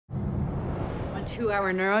on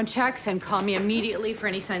 2-hour neuro checks and call me immediately for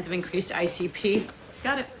any signs of increased ICP.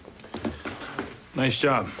 Got it. Nice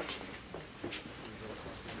job.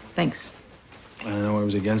 Thanks. I know I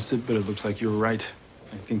was against it, but it looks like you were right.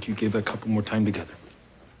 I think you gave a couple more time together.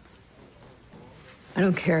 I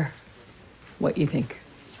don't care what you think.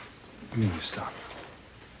 Amelia, stop.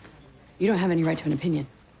 You don't have any right to an opinion.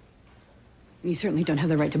 And you certainly don't have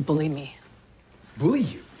the right to bully me. Bully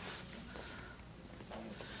you?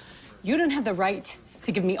 You don't have the right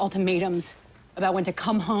to give me ultimatums about when to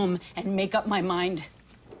come home and make up my mind.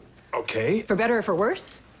 Okay. For better or for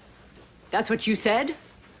worse? That's what you said?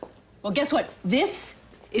 Well, guess what? This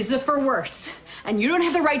is the for worse. And you don't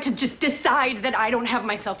have the right to just decide that I don't have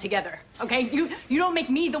myself together, okay? You don't make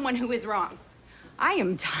me the one who is wrong. I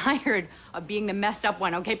am tired of being the messed up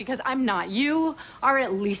one, okay? Because I'm not. You are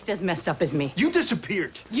at least as messed up as me. You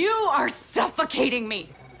disappeared. You are suffocating me.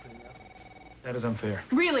 That is unfair.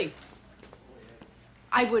 Really?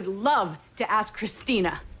 I would love to ask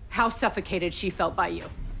Christina how suffocated she felt by you.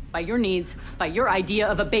 By your needs, by your idea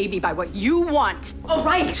of a baby, by what you want. All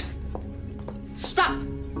right! Stop!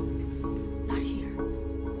 Not here.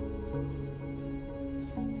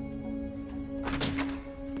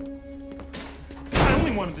 I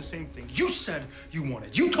only wanted the same thing. You said you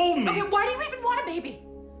wanted. You told me. Okay, why do you even want a baby?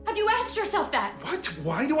 Have you asked yourself that? What?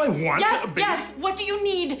 Why do I want a baby? Yes. What do you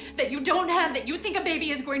need that you don't have that you think a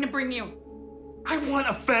baby is going to bring you? I want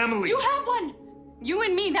a family. You have one. You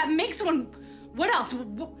and me, that makes one. What else?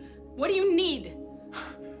 What do you need?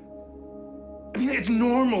 I mean, it's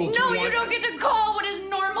normal to No, want... you don't get to call what is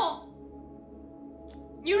normal.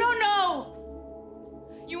 You don't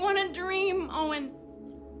know. You want a dream, Owen.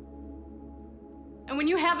 And when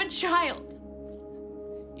you have a child,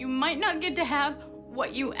 you might not get to have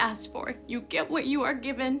what you asked for. You get what you are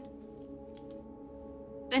given.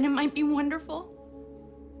 And it might be wonderful.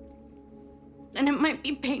 And it might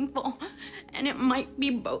be painful. And it might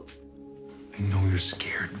be both. I know you're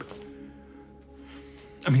scared, but...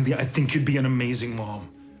 Amelia, I think you'd be an amazing mom.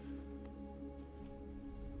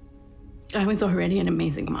 I was already an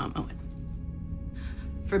amazing mom, Owen.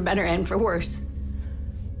 For better and for worse.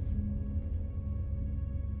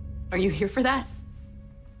 Are you here for that?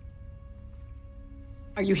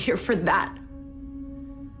 Are you here for that?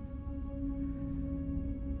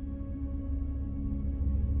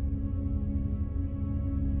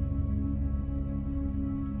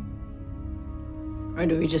 Or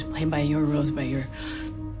do we just play by your rules, by your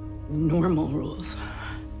normal rules?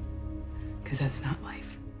 Because that's not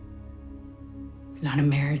life. It's not a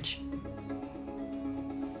marriage.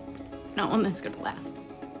 Not one that's gonna last.